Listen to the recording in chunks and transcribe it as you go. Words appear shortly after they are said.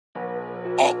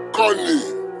Connie,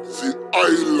 the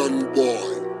island boy.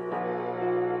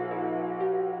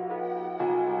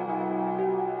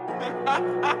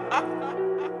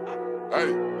 Hey.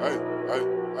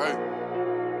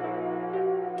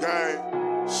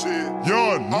 Gang, shit.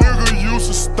 Young nigga used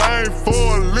to stain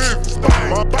for a living.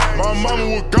 My mama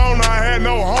was gone, I had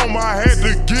no home, I had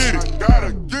to get it.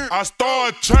 I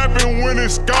started trapping when it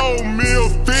scored me a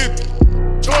 50.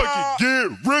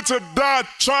 Get rich or die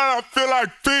trying, I feel like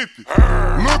 50.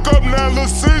 Look up now, Lil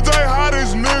CJ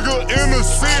hottest nigga in the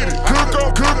city. Cook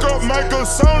up, make a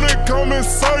song and come and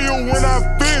show you when I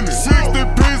finish. 60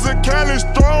 pieces of Cali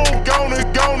strong, gone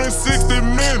in 60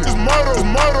 minutes. It's murder,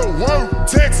 work,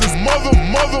 Texas,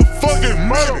 motherfucking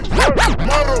murder.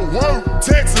 Murder, work,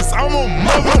 Texas, I'm a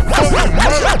motherfucking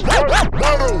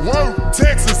murder, work,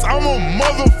 Texas, I'm a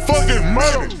motherfucking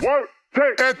murder.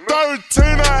 At 13,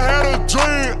 I had a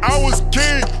dream, I was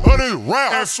king of this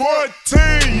rap. At 14,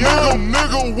 young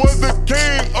nigga was the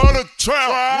king of the trap.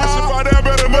 Wish if I that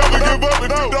better never give up. If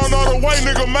you don't know the way,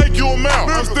 nigga, make you a mouth.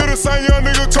 I'm still the same young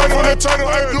nigga, turn on that channel.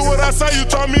 I do what I say, you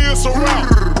try me, it's a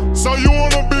rap. So you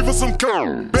wanna be for some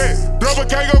count? Bet, double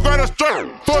K go grab a strap.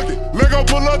 Fuck it, let go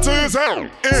pull up to his house.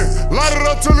 And light it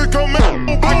up till it come out.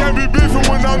 I can't be beefing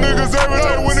with no niggas every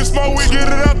day. When it smoke, we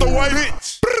get it out the way.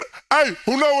 Hey,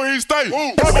 who know where he stay?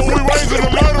 Papa, we raising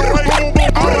the murder rate.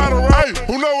 I'm out of rate.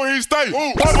 Who know where he stay?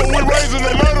 Papa, we raising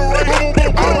the murder rate.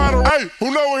 I'm out of rate.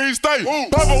 Who know where he stay?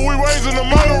 Papa, we raising the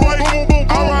murder rate.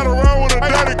 I'm out around with a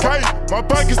daddy cake. My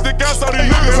pockets stick out so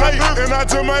these niggas hate. And I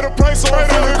just made a play so I'm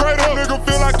feeling great up. Nigga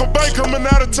feel like a bait coming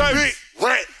out of tape.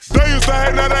 They used to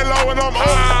hate, now they low and I'm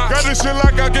up. Got this shit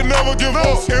like I can never give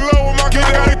up. In love with my kid,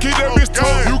 I gotta keep that bitch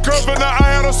tough. You cuffin', now I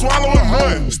had to swallow a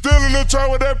nut. Still in the trap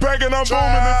with that pack and I'm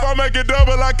booming. If I make it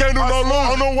double, I can't do no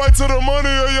lose. On the way to the money,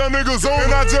 a young nigga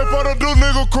zooming. And I just put a dude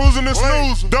nigga cruising and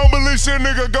snooze. Don't believe shit,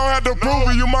 nigga, gon' have to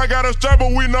prove it. You might got a strap,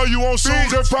 but we know you won't shoot.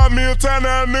 Just pop me in town,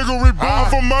 now a nigga reboot.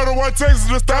 I'm from Murder, White, Texas,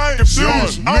 the stain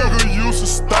confused. Nigga used to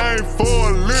stain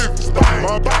for a living.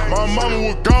 My mama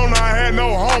was gone, I had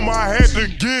no home, I had to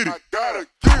get it.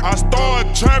 I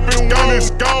started trapping when it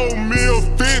scored me a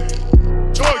 50.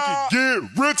 Get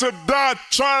rich or die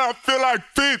trying, I feel like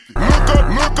 50.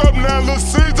 Look up now, Lil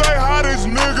CJ hottest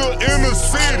nigga in the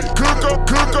city. Cook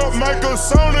up, make a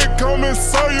song and come and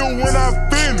show you when I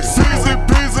finish. 60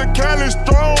 pieces of Cali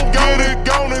strong,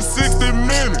 gone in 60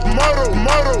 minutes. Murder,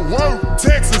 work,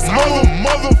 Texas,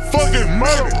 motherfucking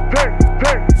murder.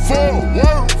 Fort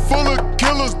Worth, full of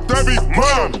killers, they be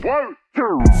murdered.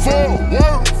 Fort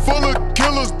Worth, full of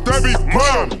killers, they be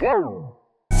murdered.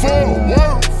 Fort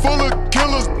Worth, full of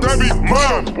killers, they be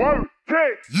murdered.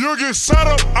 You get shot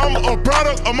up, I'm a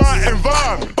product of my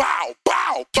environment.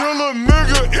 Kill a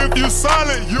nigga, if you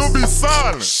silent, you'll be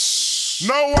silent.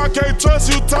 No, I can't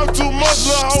trust you, talk too much,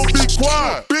 little hoe, be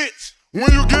quiet. Bitch,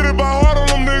 when you get it by heart on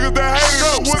them niggas that hate it,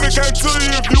 I wouldn't came to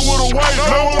you if you would've waited.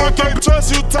 No, I can't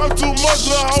trust you, talk too much,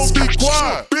 little hoe, be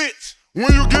quiet. Bitch,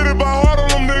 when you get it by heart on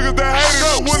them niggas that hate it,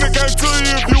 I wouldn't came to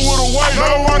you if you would've waited.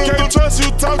 No, I can't trust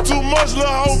you, talk too much, little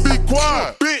hoe, be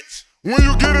quiet. Bitch, when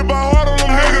you get it by heart on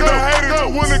them niggas that hate it, I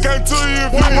wouldn't came to you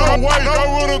if you would've waited.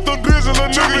 Don't run up the diesel,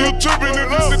 little nigga, you tripping and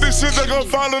this shit that gon'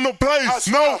 fall into place.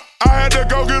 No, I had to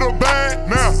go get a bag.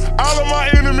 Now, all of my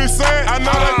enemies say, I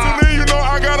know that to me, you know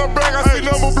I got a bag. I see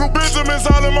number blue Benjamins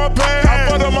all in my pants. I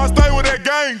fucked up my stay with that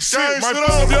gang shit. Might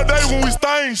fuck up your day when we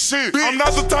stain shit. I'm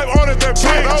not the type artist that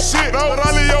play shit, but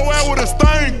I leave your ass with a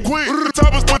stain quick.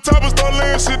 Toppers start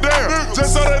laying shit down,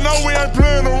 just so they know we ain't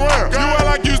playing around. You act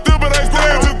like you stupid, they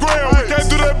stand your ground. We can't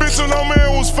do that bitch till no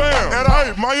man was found. And hey,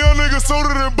 my young nigga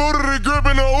suited and booted and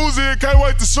gripping the Uzi and can't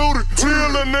wait to shoot it. Chill,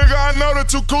 little nigga, I know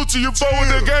that you coochie. You fuck with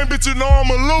the game, bitch, you know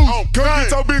I'ma lose. Can't get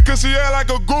so big cause she act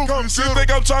like a goof. She think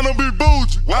I'm tryna be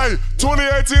bougie. Hey,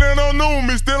 2018 ain't no new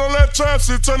me. Still on that trap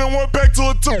shit, turning one pack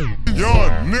to a two. Young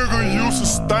nigga used to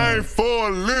stain for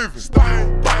a living.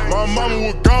 My mama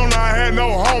was gone, I had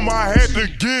no home, I had to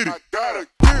get it.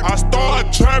 I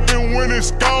started trapping when it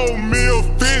scored me a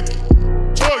 50.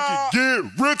 Get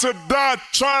rich or die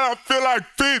trying, I feel like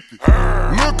 50.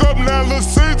 Look up now, Lil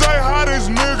CJ hottest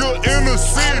nigga in the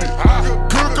city.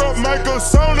 Cook up, make a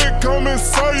song and come and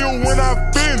show you when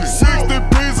I finish.